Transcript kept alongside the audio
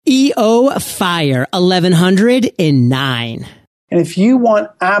EO Fire 1109. And if you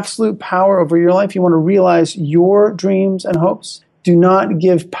want absolute power over your life, you want to realize your dreams and hopes, do not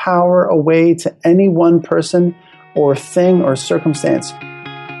give power away to any one person or thing or circumstance.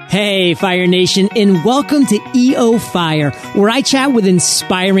 Hey, Fire Nation, and welcome to EO Fire, where I chat with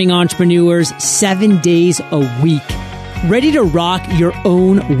inspiring entrepreneurs 7 days a week. Ready to rock your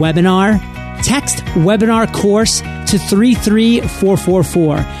own webinar? Text webinar course to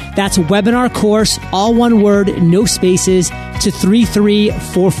 33444. That's webinar course, all one word, no spaces, to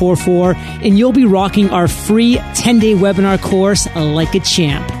 33444. And you'll be rocking our free 10-day webinar course like a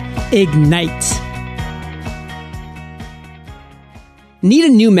champ. Ignite. Need a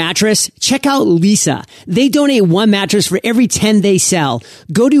new mattress? Check out Leesa. They donate one mattress for every 10 they sell.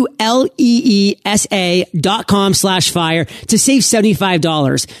 Go to leesa.com/fire to save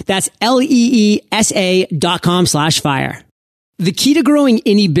 $75. That's leesa.com/fire. The key to growing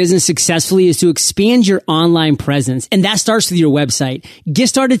any business successfully is to expand your online presence, and that starts with your website. Get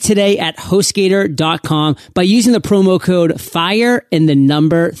started today at HostGator.com by using the promo code FIRE and the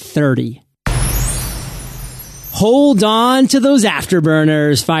number 30. Hold on to those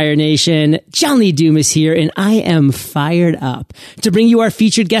afterburners, Fire Nation. John Lee Dumas here, and I am fired up to bring you our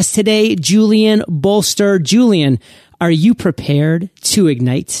featured guest today, Julian Bolster. Julian, are you prepared to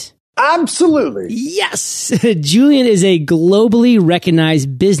ignite? Absolutely. Yes. Julian is a globally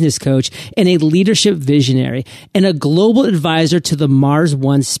recognized business coach and a leadership visionary and a global advisor to the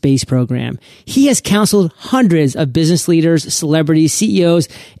MarsOne Space Program. He has counseled hundreds of business leaders, celebrities, CEOs,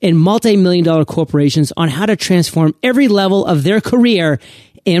 and multi-million-dollar corporations on how to transform every level of their career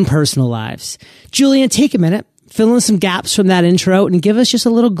and personal lives. Julian, take a minute, fill in some gaps from that intro, and give us just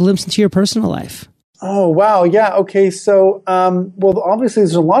a little glimpse into your personal life. Oh, wow. Yeah. Okay. So, well, obviously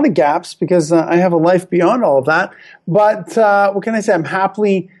there's a lot of gaps because I have a life beyond all of that. But what can I say? I'm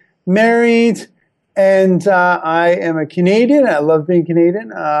happily married and I am a Canadian. I love being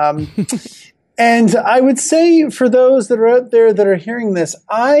Canadian. And I would say for those that are out there that are hearing this,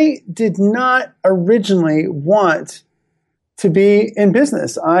 I did not originally want to be in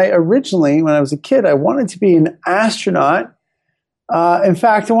business. I originally, when I was a kid, I wanted to be an astronaut. In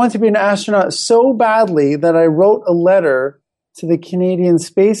fact, I wanted to be an astronaut so badly that I wrote a letter to the Canadian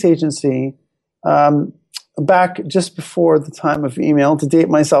Space Agency back just before the time of email, to date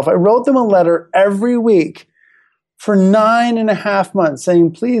myself. I wrote them a letter every week for 9.5 months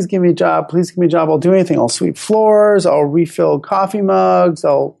saying, please give me a job. Please give me a job. I'll do anything. I'll sweep floors. I'll refill coffee mugs.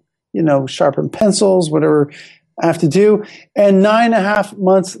 I'll, sharpen pencils, whatever I have to do. And 9.5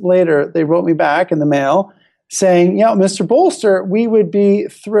 months later, they wrote me back in the mail saying, Mr. Bolster, we would be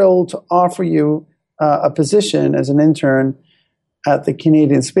thrilled to offer you a position as an intern at the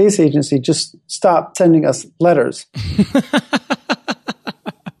Canadian Space Agency. Just stop sending us letters.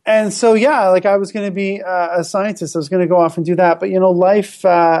 And so, I was going to be a scientist. I was going to go off and do that. But, life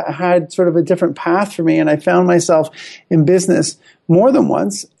had sort of a different path for me. And I found myself in business more than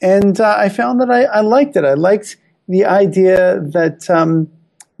once. And I found that I liked it. I liked the idea that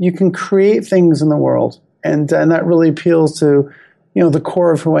you can create things in the world. And that really appeals to, the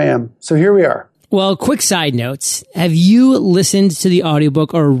core of who I am. So here we are. Well, quick side notes. Have you listened to the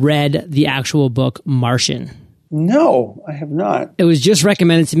audiobook or read the actual book, Martian? No, I have not. It was just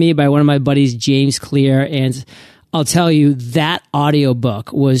recommended to me by one of my buddies, James Clear. And I'll tell you, that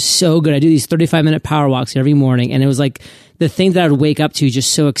audiobook was so good. I do these 35-minute power walks every morning. And it was like the thing that I would wake up to,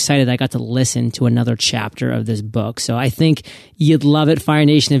 just so excited I got to listen to another chapter of this book. So I think you'd love it, Fire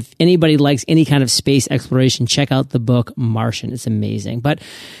Nation. If anybody likes any kind of space exploration, check out the book Martian. It's amazing. But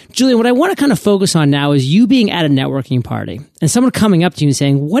Julian, what I want to kind of focus on now is you being at a networking party and someone coming up to you and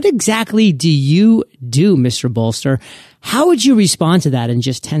saying, what exactly do you do, Mr. Bolster? How would you respond to that in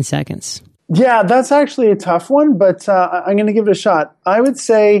just 10 seconds? Yeah, that's actually a tough one, but I'm going to give it a shot. I would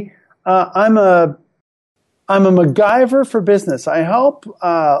say I'm a MacGyver for business. I help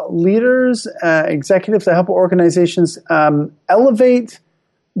leaders, executives, I help organizations elevate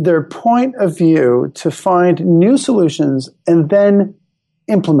their point of view to find new solutions and then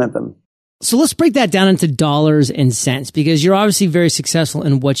implement them. So let's break that down into dollars and cents, because you're obviously very successful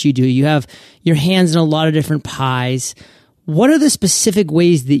in what you do. You have your hands in a lot of different pies. What are the specific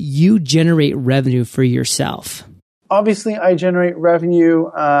ways that you generate revenue for yourself? Obviously, I generate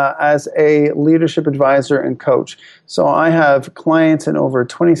revenue as a leadership advisor and coach. So I have clients in over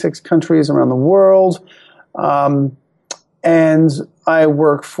 26 countries around the world. And I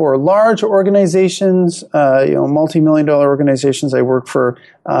work for large organizations, multi-million-dollar organizations. I work for,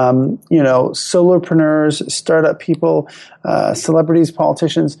 solopreneurs, startup people, celebrities,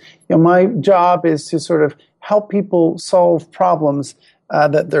 politicians. My job is to sort of help people solve problems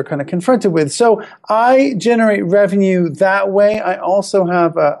that they're kind of confronted with. So I generate revenue that way. I also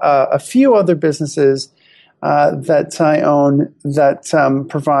have a few other businesses that I own that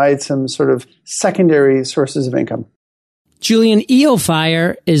provide some sort of secondary sources of income. Julian, EO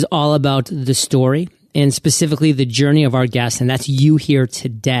Fire is all about the story and specifically the journey of our guest, and that's you here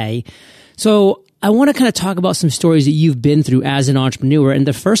today. So I want to kind of talk about some stories that you've been through as an entrepreneur. And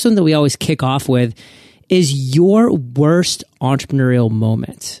the first one that we always kick off with is your worst entrepreneurial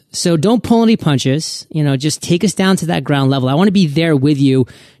moment. So don't pull any punches, just take us down to that ground level. I want to be there with you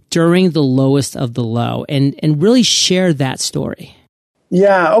during the lowest of the low and really share that story.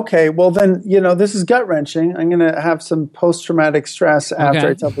 Yeah. Okay. Well, then, this is gut wrenching. I'm going to have some post-traumatic stress after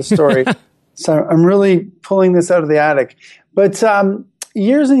I tell the story. So I'm really pulling this out of the attic. But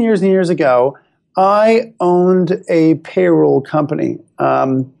years and years and years ago, I owned a payroll company.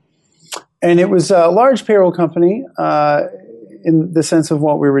 And it was a large payroll company in the sense of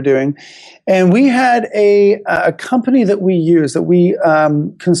what we were doing. And we had a company that we used, that we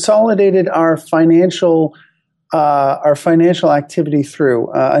consolidated our financial activity through.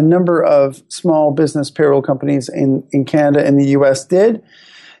 A number of small business payroll companies in Canada and the US did.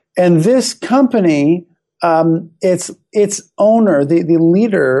 And this company, its owner, the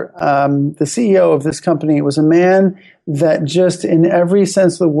leader, the CEO of this company was a man that just in every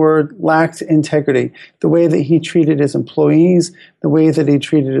sense of the word lacked integrity. The way that he treated his employees, the way that he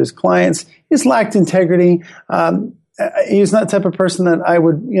treated his clients, he lacked integrity. He's not the type of person that I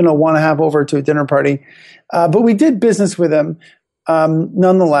would, want to have over to a dinner party. But we did business with him,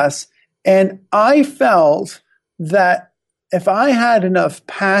 nonetheless. And I felt that if I had enough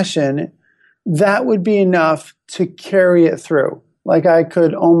passion, that would be enough to carry it through. Like I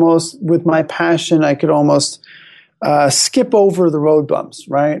could almost, with my passion, I could almost skip over the road bumps,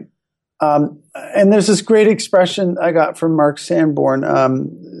 right? And there's this great expression I got from Mark Sanborn,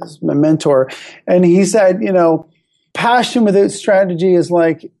 my mentor, and he said, passion without strategy is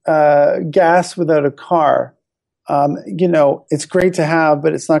like gas without a car. It's great to have,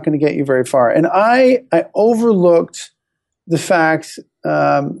 but it's not going to get you very far. And I overlooked the fact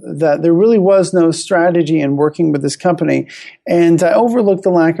that there really was no strategy in working with this company, and I overlooked the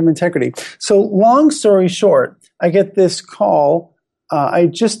lack of integrity. So long story short, I get this call. I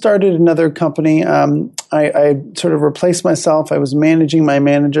just started another company. I sort of replaced myself. I was managing my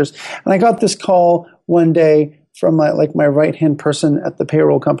managers, and I got this call one day from my right-hand person at the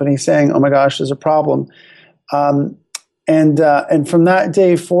payroll company saying, "Oh my gosh, there's a problem." And from that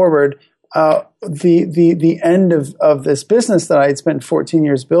day forward, the end of this business that I had spent 14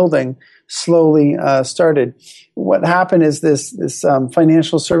 years building slowly started. What happened is this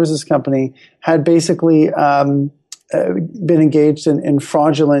financial services company had basically been engaged in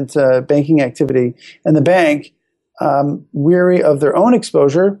fraudulent banking activity, and the bank, weary of their own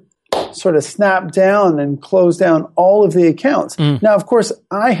exposure, sort of snapped down and closed down all of the accounts. Now, of course,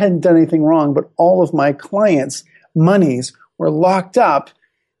 I hadn't done anything wrong, but all of my clients' monies were locked up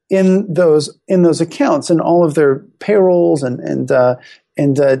in those accounts, and all of their payrolls and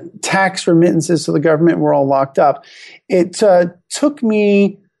tax remittances to the government were all locked up. It took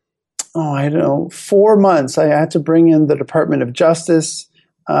me, 4 months. I had to bring in the Department of Justice,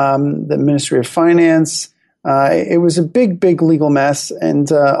 the Ministry of Finance. It was a big, big legal mess,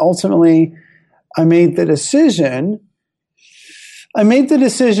 and ultimately, I made the decision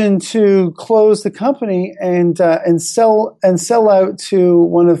to close the company and sell out to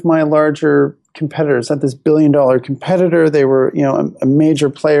one of my larger competitors. At this billion-dollar competitor, they were a major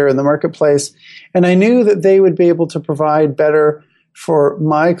player in the marketplace, and I knew that they would be able to provide better for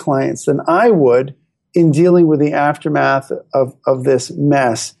my clients than I would in dealing with the aftermath of this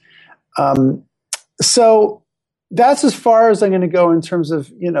mess. So that's as far as I'm going to go in terms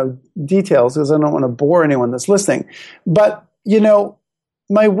of details, because I don't want to bore anyone that's listening. But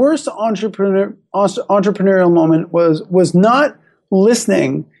my worst entrepreneurial moment was not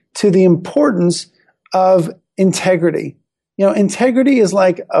listening to the importance of integrity. Integrity is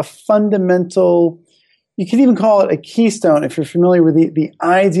like a fundamental, you can even call it a keystone if you're familiar with the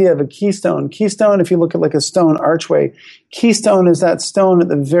idea of a keystone. Keystone, if you look at like a stone archway, keystone is that stone at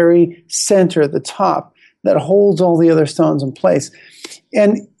the very center, at the top, that holds all the other stones in place.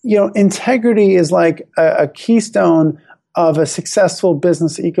 And, integrity is like a keystone of a successful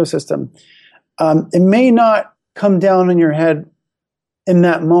business ecosystem. It may not come down on your head in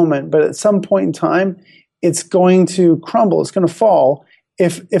that moment, but at some point in time, it's going to crumble. It's going to fall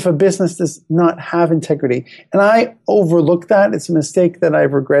if a business does not have integrity. And I overlooked that. It's a mistake that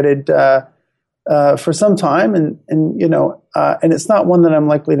I've regretted for some time, and it's not one that I'm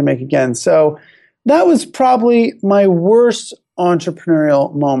likely to make again. So that was probably my worst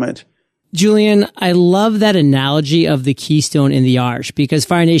entrepreneurial moment. Julian, I love that analogy of the keystone in the arch, because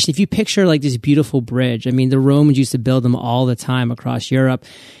Fire Nation, if you picture like this beautiful bridge, I mean, the Romans used to build them all the time across Europe,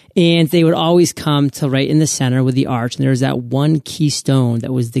 and they would always come to right in the center with the arch, and there was that one keystone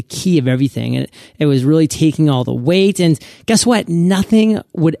that was the key of everything, and it was really taking all the weight, and guess what? Nothing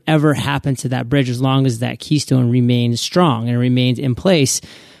would ever happen to that bridge as long as that keystone remained strong and remained in place.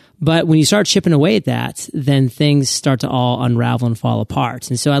 But when you start chipping away at that, then things start to all unravel and fall apart.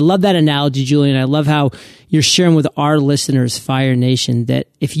 And so I love that analogy, Julian. I love how you're sharing with our listeners, Fire Nation, that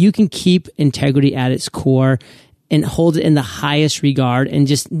if you can keep integrity at its core and hold it in the highest regard and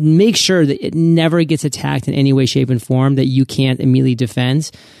just make sure that it never gets attacked in any way, shape, and form that you can't immediately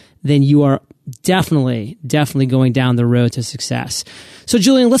defend, then you are definitely going down the road to success. So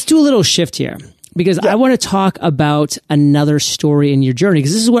Julian, let's do a little shift here, because I want to talk about another story in your journey,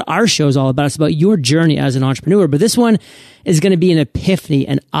 because this is what our show is all about. It's about your journey as an entrepreneur. But this one is going to be an epiphany,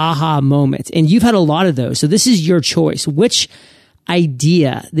 an aha moment. And you've had a lot of those. So this is your choice. Which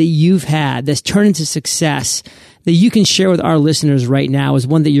idea that you've had that's turned into success that you can share with our listeners right now is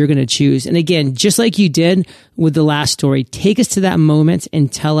one that you're going to choose. And again, just like you did with the last story, take us to that moment and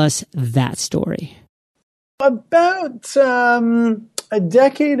tell us that story. About a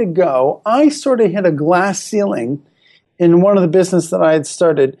decade ago, I sort of hit a glass ceiling in one of the business that I had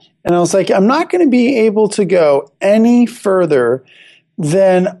started. And I was like, I'm not going to be able to go any further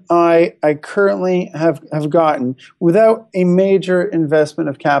than I currently have gotten without a major investment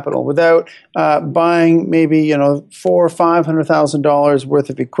of capital, without buying maybe $400,000 or $500,000 worth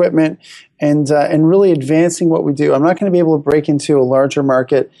of equipment and really advancing what we do. I'm not going to be able to break into a larger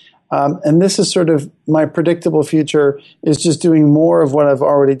market. And this is sort of my predictable future, is just doing more of what I've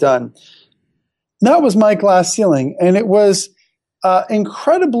already done. That was my glass ceiling, and it was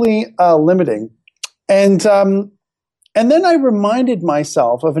incredibly limiting. And then I reminded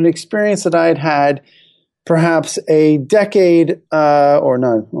myself of an experience that I had had perhaps a decade, or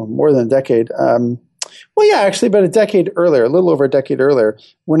no, more than a decade. Actually about a decade earlier, a little over a decade earlier,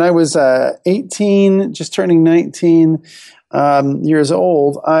 when I was 18, just turning 19 years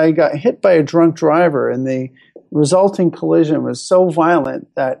old. I got hit by a drunk driver, and the resulting collision was so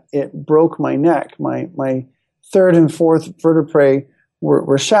violent that it broke my neck. My third and fourth vertebrae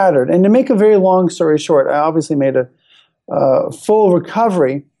were shattered. And to make a very long story short, I obviously made a full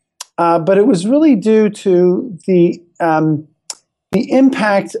recovery, but it was really due to the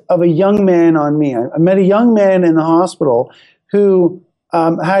impact of a young man on me. I met a young man in the hospital who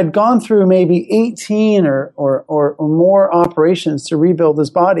had gone through maybe 18 or more operations to rebuild his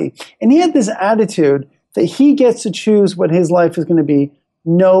body. And he had this attitude that he gets to choose what his life is going to be,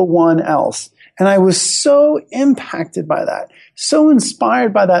 no one else. And I was so impacted by that, so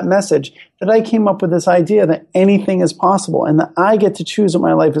inspired by that message, that I came up with this idea that anything is possible and that I get to choose what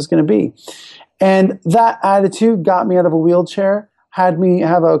my life is going to be. And that attitude got me out of a wheelchair, had me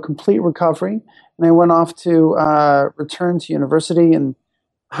have a complete recovery, and I went off to return to university and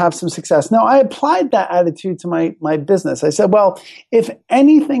have some success. Now, I applied that attitude to my business. I said, well, if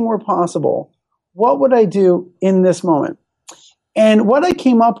anything were possible, what would I do in this moment? And what I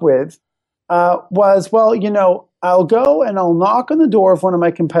came up with was, I'll go and I'll knock on the door of one of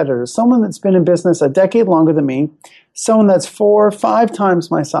my competitors, someone that's been in business a decade longer than me, someone that's 4 or 5 times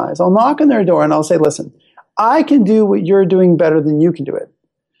my size. I'll knock on their door and I'll say, listen, I can do what you're doing better than you can do it.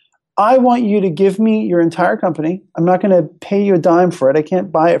 I want you to give me your entire company. I'm not going to pay you a dime for it. I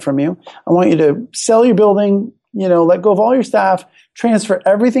can't buy it from you. I want you to sell your building, let go of all your staff, transfer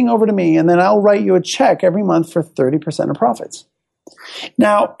everything over to me, and then I'll write you a check every month for 30% of profits.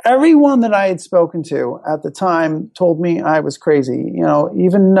 Now, everyone that I had spoken to at the time told me I was crazy.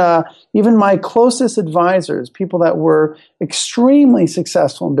 Even my closest advisors, people that were extremely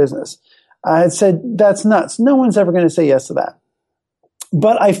successful in business, had said, that's nuts. No one's ever going to say yes to that.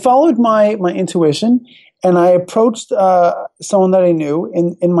 But I followed my intuition, and I approached someone that I knew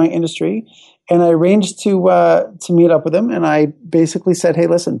in my industry, and I arranged to meet up with him. And I basically said, hey,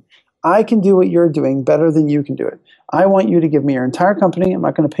 listen, I can do what you're doing better than you can do it. I want you to give me your entire company. I'm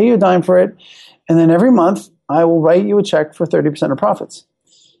not going to pay you a dime for it. And then every month, I will write you a check for 30% of profits.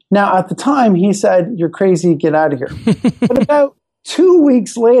 Now, at the time, he said, you're crazy, get out of here. But about 2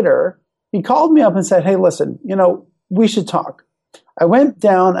 weeks later, he called me up and said, hey, listen, we should talk. I went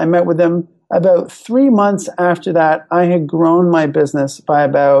down, I met with him. About 3 months after that, I had grown my business by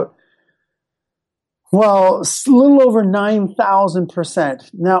about, a little over 9,000%.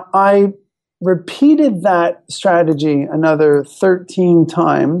 Now, I repeated that strategy another 13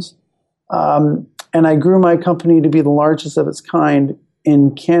 times, and I grew my company to be the largest of its kind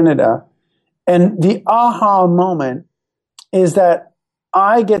in Canada. And the aha moment is that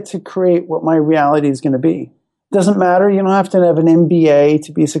I get to create what my reality is going to be. Doesn't matter. You don't have to have an MBA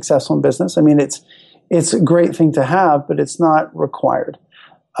to be successful in business. I mean, it's a great thing to have, but it's not required.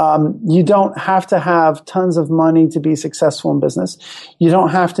 You don't have to have tons of money to be successful in business. You don't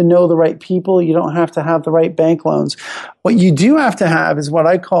have to know the right people. You don't have to have the right bank loans. What you do have to have is what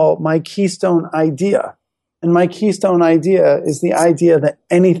I call my keystone idea. And my keystone idea is the idea that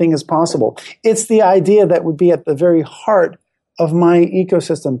anything is possible. It's the idea that would be at the very heart of my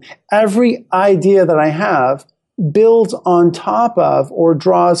ecosystem. Every idea that I have builds on top of or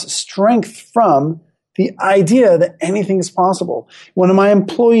draws strength from the idea that anything is possible. One of my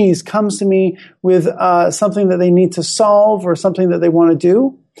employees comes to me with something that they need to solve or something that they want to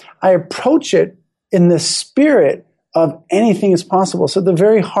do, I approach it in the spirit of anything is possible. So the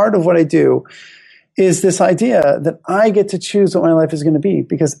very heart of what I do is this idea that I get to choose what my life is going to be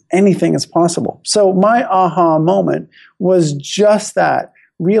because anything is possible. So my aha moment was just that,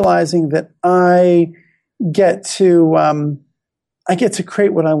 realizing that I get to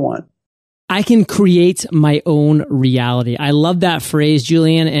create what I want. I can create my own reality. I love that phrase,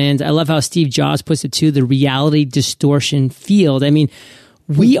 Julian, and I love how Steve Jobs puts it too, the reality distortion field. I mean,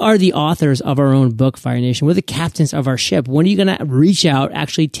 we are the authors of our own book, Fire Nation. We're the captains of our ship. When are you going to reach out,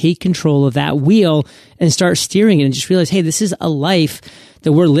 actually take control of that wheel and start steering it and just realize, hey, this is a life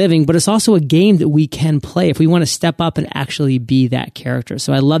that we're living, but it's also a game that we can play if we want to step up and actually be that character.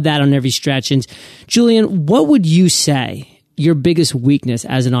 So I love that on every stretch. And Julian, what would you say your biggest weakness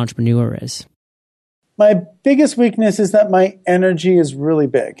as an entrepreneur is? My biggest weakness is that my energy is really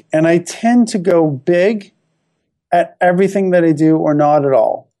big, and I tend to go big at everything that I do or not at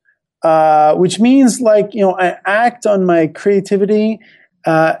all, which means I act on my creativity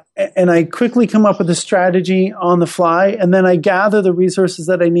and I quickly come up with a strategy on the fly, and then I gather the resources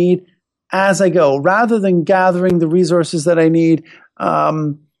that I need as I go, rather than gathering the resources that I need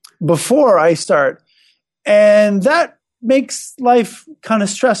before I start. And that makes life kind of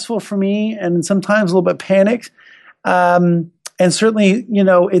stressful for me and sometimes a little bit panicked. And certainly,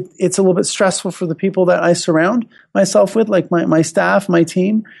 it's a little bit stressful for the people that I surround myself with, like my staff, my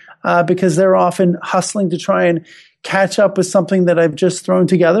team, because they're often hustling to try and catch up with something that I've just thrown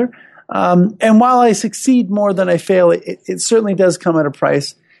together. And while I succeed more than I fail, it certainly does come at a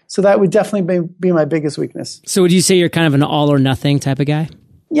price. So that would definitely be my biggest weakness. So would you say you're kind of an all or nothing type of guy?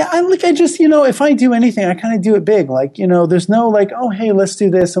 Yeah, I just, if I do anything, I kind of do it big. There's no oh, hey, let's do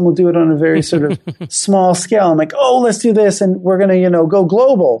this, and we'll do it on a very sort of small scale. I'm like, oh, let's do this, and we're going to, go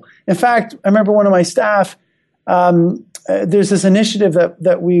global. In fact, I remember one of my staff, there's this initiative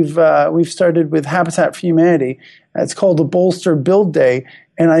that we've started with Habitat for Humanity. It's called the Bolster Build Day,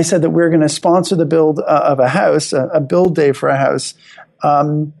 and I said that we're going to sponsor the build of a house, a build day for a house,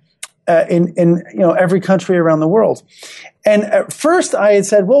 in every country around the world. And at first I had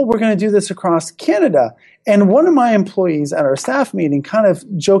said, well, we're going to do this across Canada. And one of my employees at our staff meeting kind of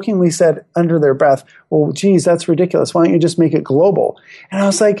jokingly said under their breath, well, geez, that's ridiculous. Why don't you just make it global? And I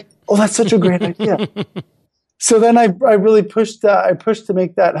was like, oh, that's such a great idea. So then I really pushed to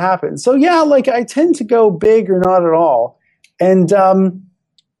make that happen. So yeah, I tend to go big or not at all. And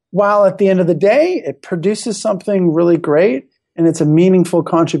while at the end of the day, it produces something really great and it's a meaningful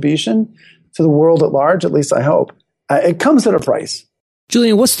contribution to the world at large, at least I hope, it comes at a price.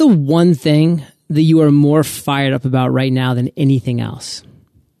 Julian, what's the one thing that you are more fired up about right now than anything else?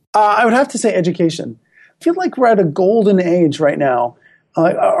 I would have to say education. I feel like we're at a golden age right now,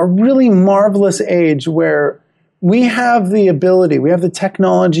 a really marvelous age where we have the ability, we have the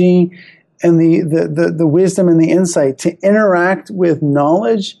technology and the wisdom and the insight to interact with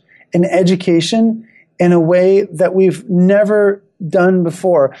knowledge and education in a way that we've never done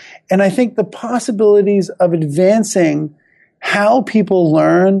before. And I think the possibilities of advancing how people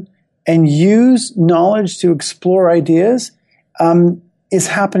learn and use knowledge to explore ideas is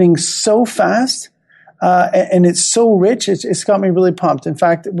happening so fast and it's so rich. It's got me really pumped. In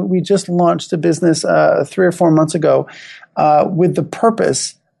fact, we just launched a business 3 or 4 months ago with the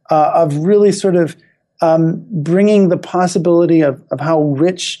purpose of really sort of bringing the possibility of how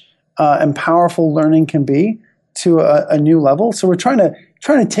rich and powerful learning can be to a new level. So we're trying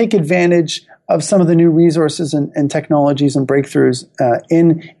to take advantage of some of the new resources and technologies and breakthroughs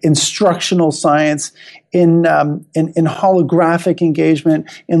in instructional science, in holographic engagement,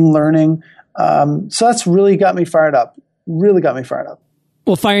 in learning. So that's really got me fired up.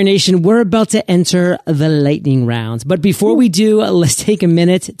 Well, Fire Nation, we're about to enter the lightning round. But before we do, let's take a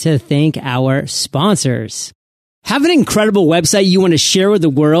minute to thank our sponsors. Have an incredible website you want to share with the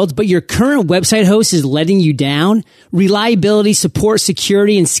world, but your current website host is letting you down? Reliability, support,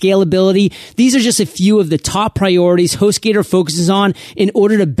 security, and scalability. These are just a few of the top priorities HostGator focuses on in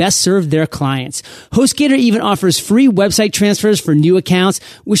order to best serve their clients. HostGator even offers free website transfers for new accounts,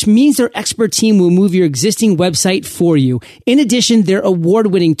 which means their expert team will move your existing website for you. In addition, their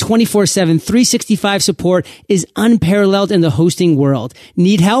award-winning 24/7, 365 support is unparalleled in the hosting world.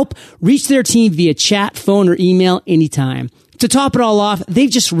 Need help? Reach their team via chat, phone, or email anytime. To top it all off, they've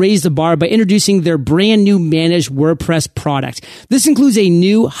just raised the bar by introducing their brand new managed WordPress product. This includes a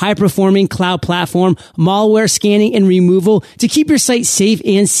new high-performing cloud platform, malware scanning and removal to keep your site safe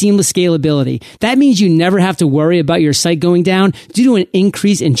and seamless scalability. That means you never have to worry about your site going down due to an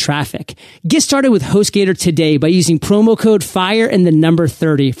increase in traffic. Get started with HostGator today by using promo code FIRE and the number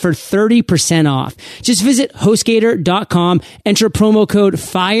 30 for 30% off. Just visit HostGator.com, enter promo code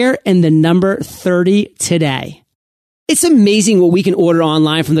FIRE and the number 30 today. It's amazing what we can order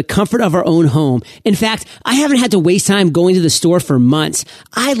online from the comfort of our own home. In fact, I haven't had to waste time going to the store for months.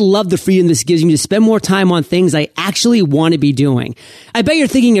 I love the freedom this gives me to spend more time on things I actually want to be doing. I bet you're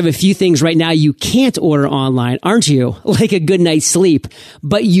thinking of a few things right now you can't order online, aren't you? Like a good night's sleep.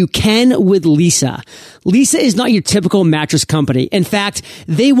 But you can with Leesa. Leesa is not your typical mattress company. In fact,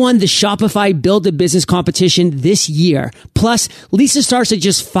 they won the Shopify Build a Business competition this year. Plus, Leesa starts at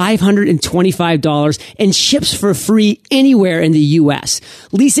just $525 and ships for free anywhere in the U.S.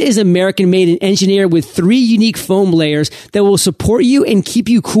 Leesa is American-made and engineered with 3 unique foam layers that will support you and keep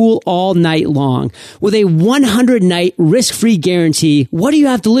you cool all night long. With a 100-night risk-free guarantee, what do you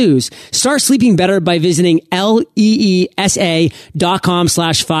have to lose? Start sleeping better by visiting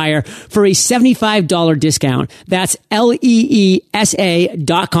leesa.com/fire for a $75 discount. That's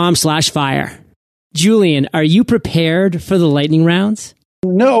leesa.com/fire. Julian, are you prepared for the lightning rounds?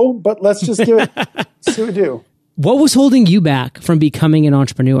 No, but let's just give it, see what we do. What was holding you back from becoming an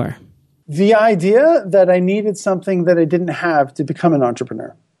entrepreneur? The idea that I needed something that I didn't have to become an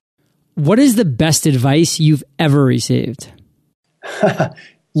entrepreneur. What is the best advice you've ever received?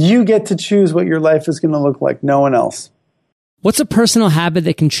 You get to choose what your life is going to look like, no one else. What's a personal habit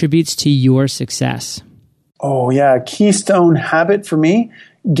that contributes to your success? Oh, yeah. Keystone habit for me,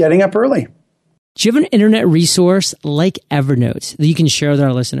 getting up early. Do you have an internet resource like Evernote that you can share with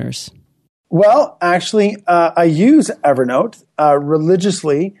our listeners? Well, actually, I use Evernote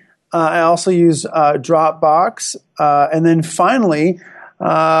religiously. I also use Dropbox. And then finally,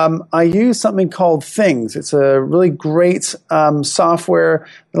 I use something called Things. It's a really great software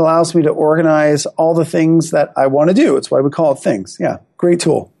that allows me to organize all the things that I want to do. It's why we call it Things. Yeah, great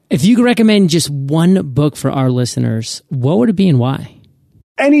tool. If you could recommend just one book for our listeners, what would it be and why?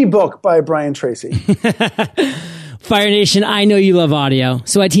 Any book by Brian Tracy. Fire Nation, I know you love audio,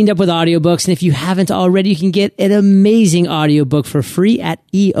 so I teamed up with audiobooks, and if you haven't already, you can get an amazing audiobook for free at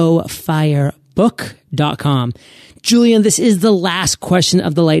eofirebook.com. Julian, this is the last question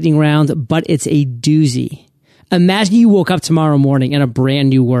of the lightning round, but it's a doozy. Imagine you woke up tomorrow morning in a brand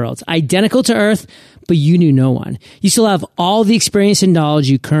new world, identical to Earth, but you knew no one. You still have all the experience and knowledge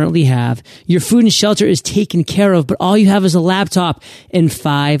you currently have. Your food and shelter is taken care of, but all you have is a laptop and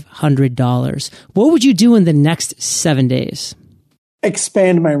 $500. What would you do in the next 7 days?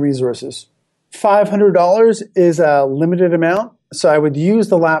 Expand my resources. $500 is a limited amount, so I would use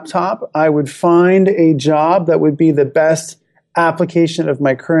the laptop. I would find a job that would be the best application of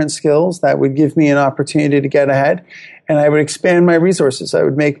my current skills that would give me an opportunity to get ahead. And I would expand my resources. I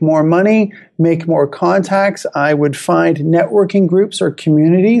would make more money, make more contacts. I would find networking groups or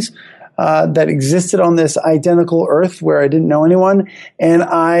communities that existed on this identical Earth where I didn't know anyone. And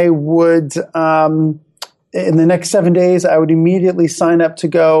I would, in the next 7 days, I would immediately sign up to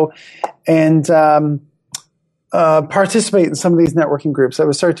go and participate in some of these networking groups. I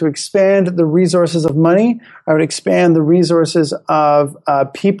would start to expand the resources of money. I would expand the resources of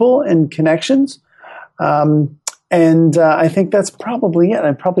people and connections. And I think that's probably it.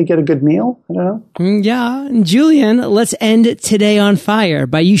 I'd probably get a good meal. I don't know. Yeah. Julian, let's end today on fire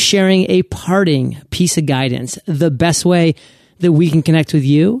by you sharing a parting piece of guidance, the best way that we can connect with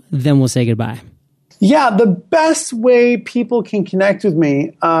you. Then we'll say goodbye. Yeah. The best way people can connect with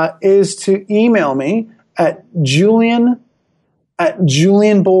me is to email me at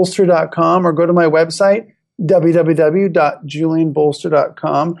julianbolster.com or go to my website,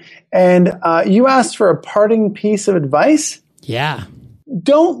 www.julianbolster.com. And you asked for a parting piece of advice. Yeah.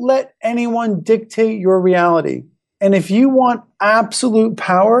 Don't let anyone dictate your reality. And if you want absolute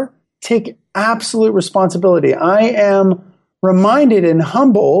power, take absolute responsibility. I am reminded and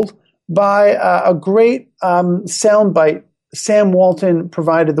humbled by a great soundbite Sam Walton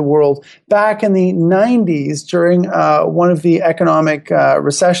provided the world back in the 90s during one of the economic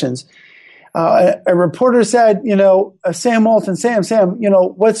recessions. A reporter said, Sam Walton, Sam,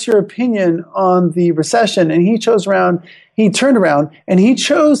 what's your opinion on the recession? And he turned around and he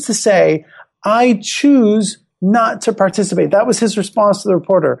chose to say, I choose not to participate. That was his response to the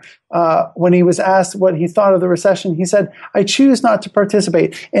reporter. When he was asked what he thought of the recession, he said, I choose not to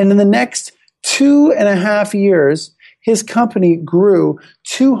participate. And in the next 2.5 years, his company grew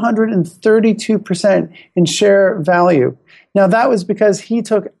 232% in share value. Now, that was because he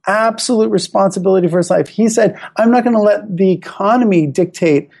took absolute responsibility for his life. He said, I'm not going to let the economy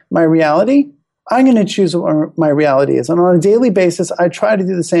dictate my reality. I'm going to choose what my reality is. And on a daily basis, I try to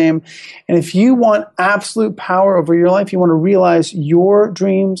do the same. And if you want absolute power over your life, you want to realize your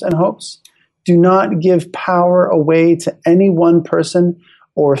dreams and hopes, do not give power away to any one person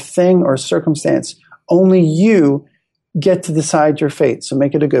or thing or circumstance. Only you get to decide your fate. So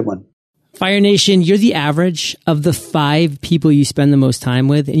make it a good one. Fire Nation, you're the average of the 5 people you spend the most time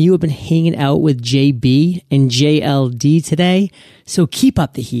with, and you have been hanging out with JB and JLD today. So keep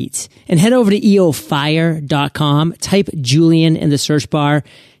up the heat and head over to eofire.com. Type Julian in the search bar.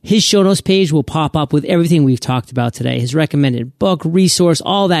 His show notes page will pop up with everything we've talked about today. His recommended book, resource,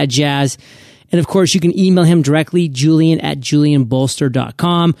 all that jazz. And of course, you can email him directly,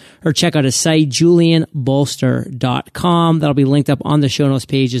 julian@julianbolster.com, or check out his site, julianbolster.com. That'll be linked up on the show notes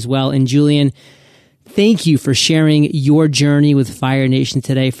page as well. And Julian, thank you for sharing your journey with Fire Nation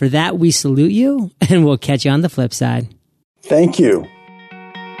today. For that, we salute you, and we'll catch you on the flip side. Thank you.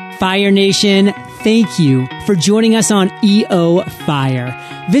 Fire Nation, thank you for joining us on EO Fire.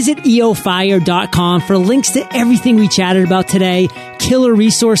 Visit eofire.com for links to everything we chatted about today, killer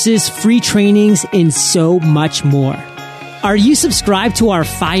resources, free trainings, and so much more. Are you subscribed to our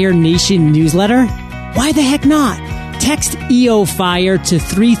Fire Nation newsletter? Why the heck not? Text EO Fire to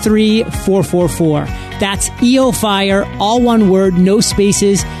 33444. That's EO Fire, all one word, no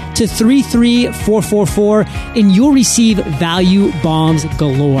spaces, to 33444, and you'll receive value bombs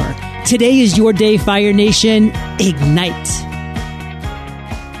galore. Today is your day, Fire Nation. Ignite.